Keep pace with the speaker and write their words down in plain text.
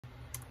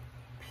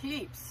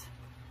peeps,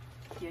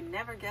 you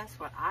never guess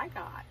what I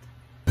got.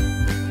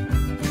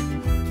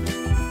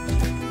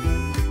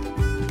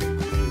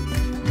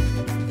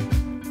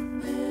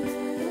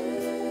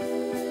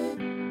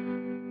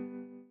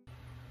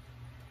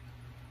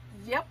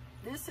 Yep,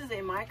 this is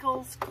a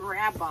Michael's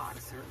grab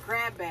box or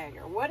grab bag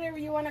or whatever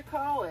you want to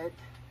call it.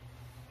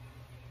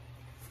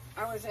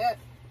 I was at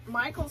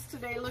Michael's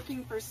today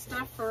looking for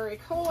stuff for a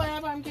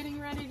collab I'm getting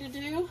ready to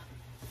do.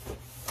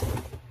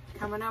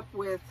 Coming up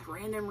with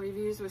random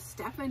reviews with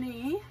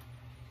Stephanie.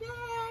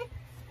 Yay!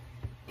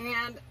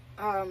 And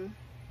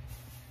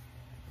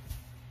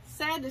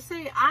sad to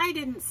say, I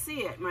didn't see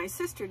it. My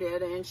sister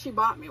did, and she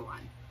bought me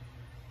one.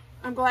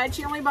 I'm glad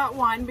she only bought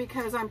one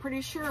because I'm pretty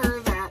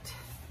sure that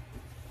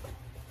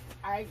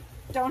I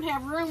don't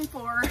have room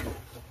for.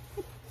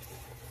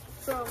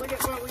 So look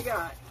at what we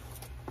got.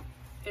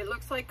 It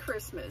looks like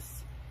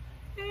Christmas.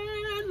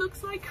 It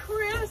looks like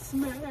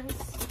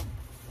Christmas.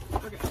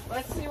 Okay,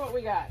 let's see what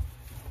we got.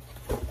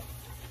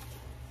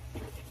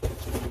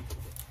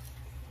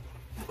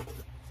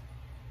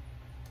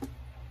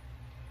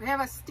 We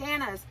have a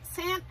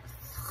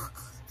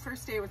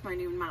first day with my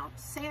new mouth,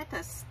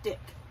 Santa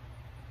stick.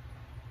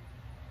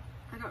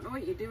 I don't know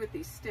what you do with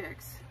these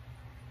sticks,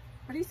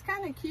 but he's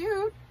kind of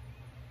cute.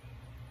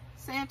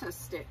 Santa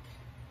stick.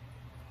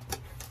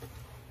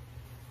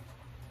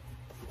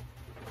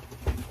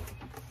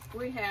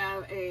 We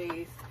have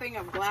a thing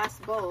of glass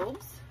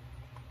bulbs.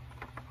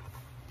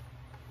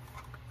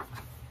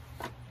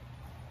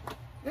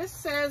 This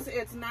says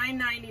it's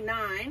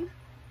 $9.99.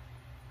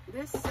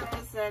 This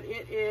says that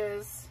it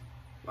is,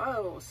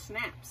 whoa,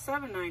 snap,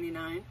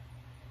 $7.99.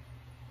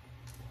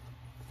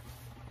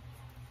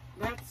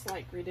 That's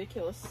like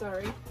ridiculous,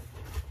 sorry.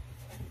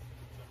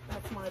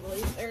 That's my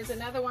belief. There's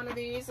another one of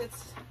these.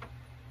 It's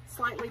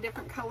slightly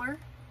different color.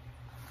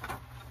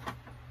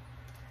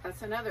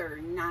 That's another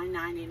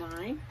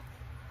 $9.99.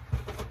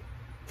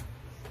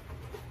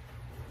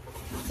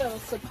 So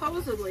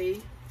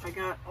supposedly I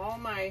got all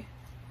my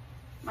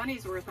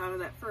money's worth out of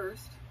that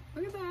first.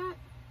 Look at that.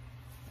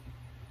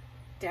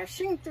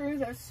 Dashing through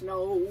the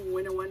snow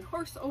in a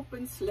one-horse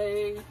open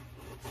sleigh.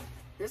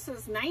 This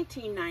is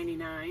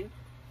 $19.99.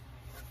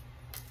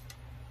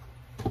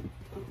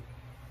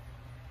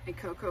 And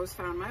Coco's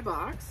found my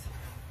box.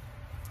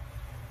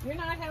 You're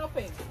not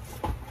helping.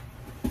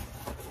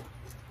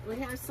 We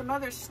have some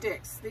other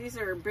sticks. These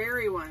are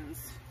berry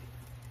ones.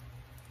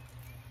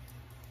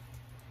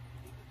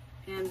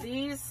 And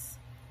these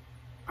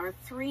are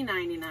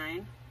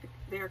 $3.99.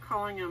 They're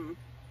calling them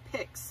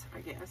picks,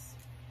 I guess.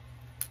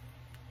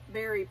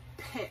 Berry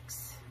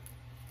picks.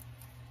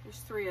 There's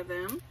 3 of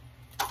them.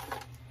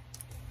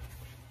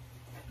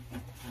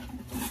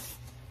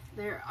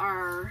 There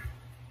are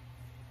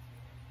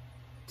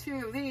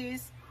 2 of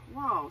these.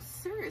 Wow,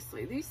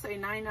 seriously, these say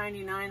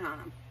 $9.99 on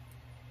them.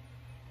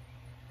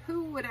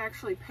 Who would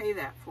actually pay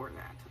that for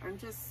that? I'm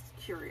just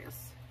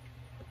curious.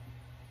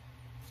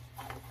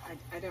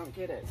 I don't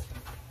get it.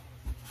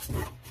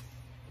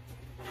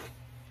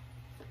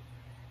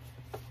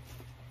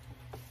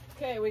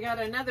 Okay, we got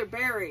another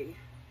berry.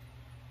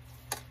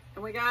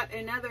 And we got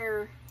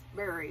another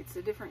berry. It's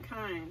a different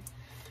kind.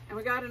 And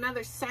we got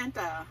another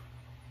Santa.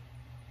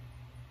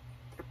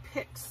 They're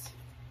picks.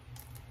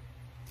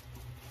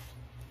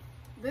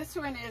 This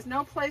one is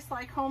No Place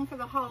Like Home for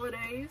the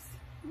Holidays.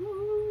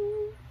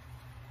 Woo.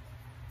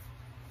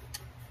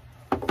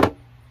 Oh,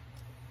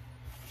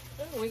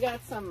 we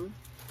got some.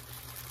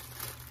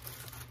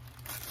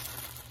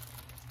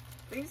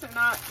 These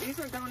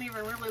don't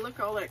even really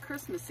look all that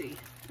Christmassy.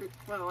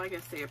 Well, I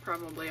guess they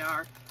probably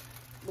are.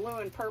 Blue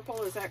and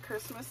purple, is that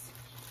Christmas?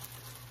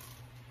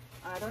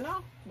 I don't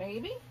know,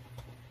 maybe.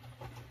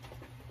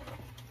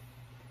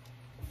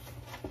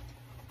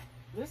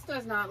 This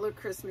does not look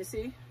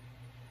Christmassy.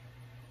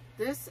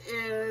 This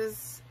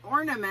is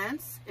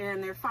ornaments,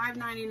 and they're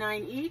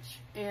 $5.99 each,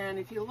 and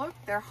if you look,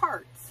 they're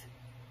hearts.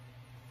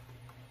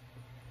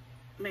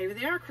 Maybe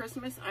they are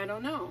Christmas, I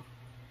don't know.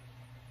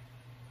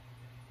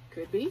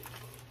 Could be.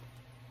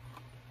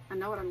 I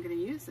know what I'm going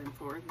to use them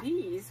for.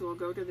 These will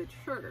go to the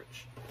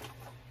church.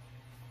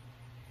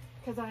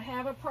 Because I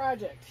have a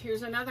project.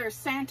 Here's another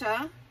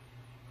Santa.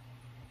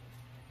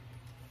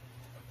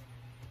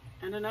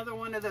 And another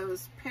one of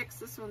those picks.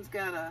 This one's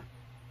got a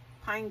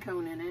pine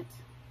cone in it.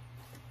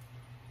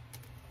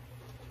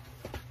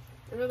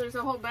 Oh, there's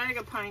a whole bag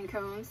of pine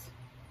cones.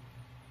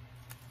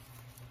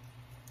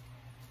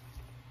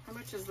 How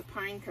much is the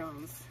pine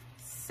cones?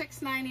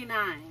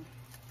 $6.99.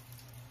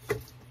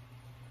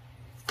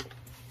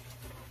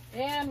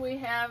 And we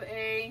have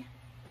a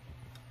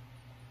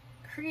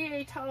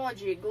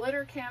Creatology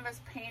glitter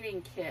canvas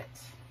painting kit.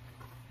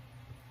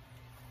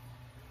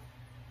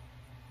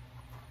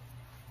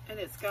 And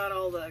it's got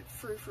all the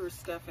frou-frou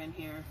stuff in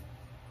here.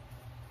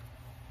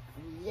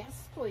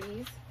 Yes,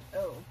 please.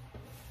 Oh,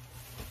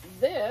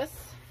 this.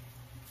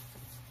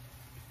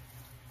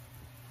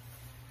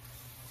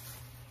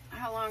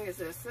 How long is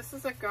this? This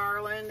is a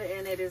garland,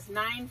 and it is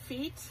 9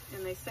 feet,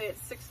 and they say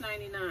it's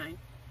 $6.99.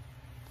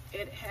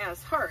 It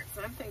has hearts.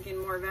 I'm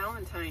thinking more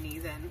Valentine-y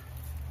than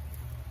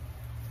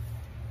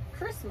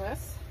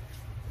Christmas.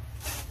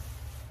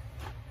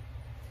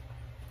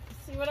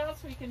 Let's see what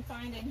else we can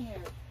find in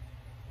here.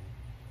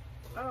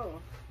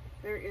 Oh,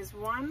 there is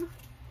one.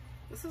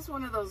 This is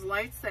one of those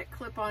lights that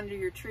clip onto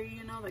your tree,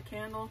 you know, the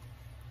candle.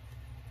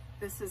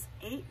 This is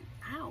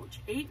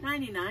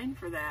 $8.99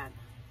 for that.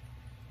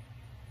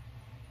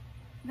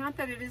 Not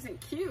that it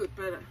isn't cute,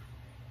 but of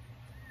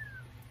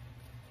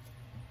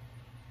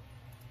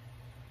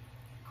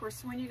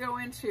course when you go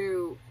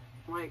into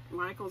like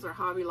Michael's or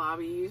Hobby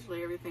Lobby,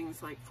 usually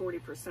everything's like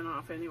 40%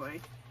 off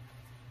anyway.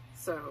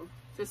 So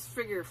just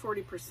figure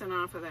 40%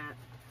 off of that.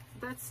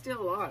 That's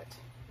still a lot.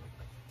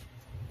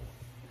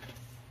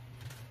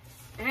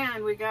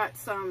 And we got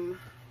some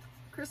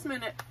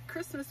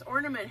Christmas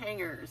ornament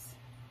hangers.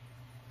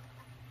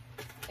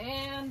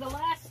 And the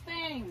last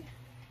thing,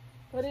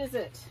 what is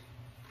it?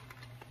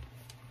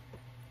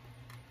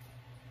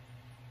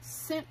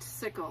 Scent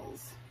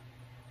sickles.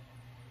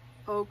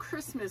 Oh,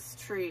 Christmas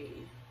tree.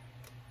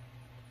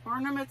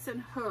 Ornaments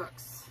and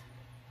hooks.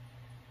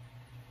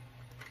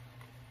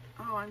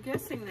 Oh, I'm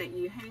guessing that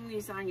you hang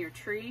these on your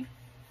tree.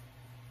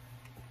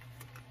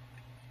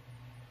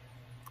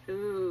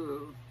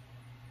 Ooh.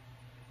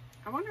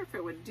 I wonder if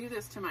it would do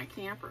this to my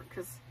camper,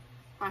 because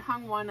if I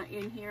hung one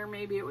in here,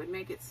 maybe it would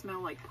make it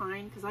smell like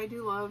pine, because I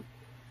do love,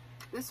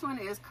 this one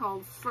is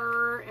called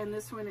fir, and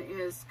this one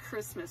is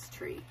Christmas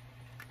tree,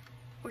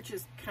 which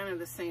is kind of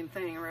the same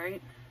thing,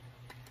 right?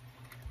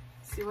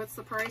 Let's see, what's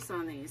the price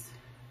on these?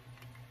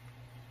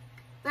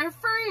 They're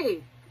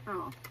free!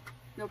 Oh,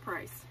 no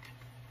price.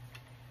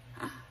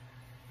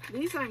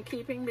 These I'm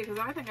keeping because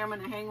I think I'm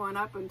going to hang one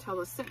up until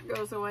the scent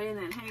goes away and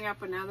then hang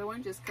up another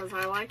one just because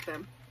I like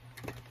them.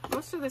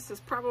 Most of this is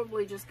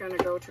probably just going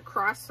to go to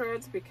cross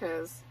threads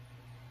because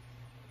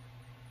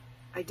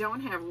I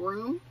don't have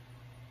room.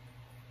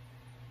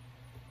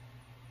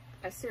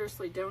 I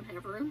seriously don't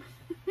have room.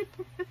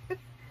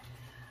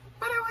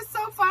 But it was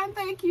so fun.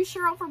 Thank you,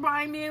 Cheryl, for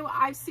buying me.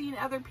 I've seen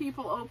other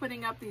people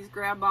opening up these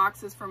grab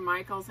boxes from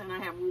Michael's, and I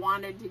have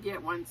wanted to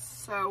get one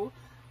so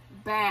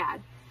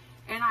bad.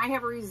 And I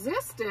have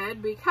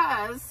resisted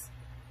because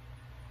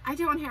I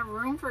don't have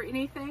room for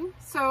anything.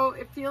 So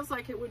it feels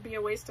like it would be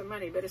a waste of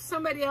money. But if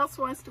somebody else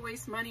wants to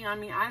waste money on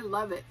me, I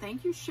love it.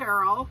 Thank you,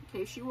 Cheryl, in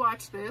case you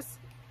watch this.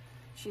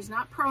 She's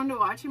not prone to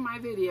watching my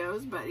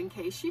videos, but in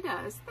case she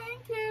does,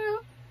 thank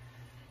you.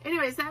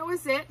 Anyways, that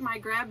was it. My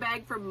grab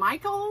bag from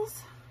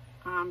Michael's.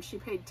 She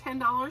paid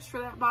 $10 for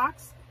that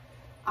box.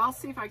 I'll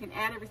see if I can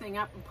add everything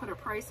up and put a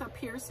price up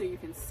here so you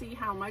can see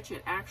how much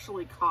it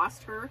actually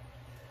cost her,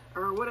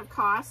 or would have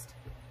cost.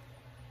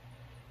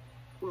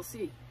 We'll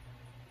see.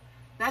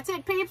 That's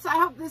it, peeps. I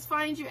hope this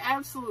finds you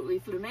absolutely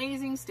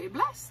flamazing. Stay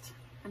blessed.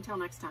 Until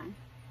next time.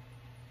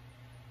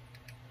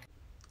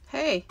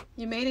 Hey,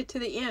 you made it to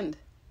the end.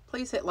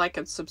 Please hit like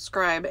and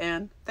subscribe,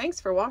 and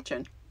thanks for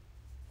watching.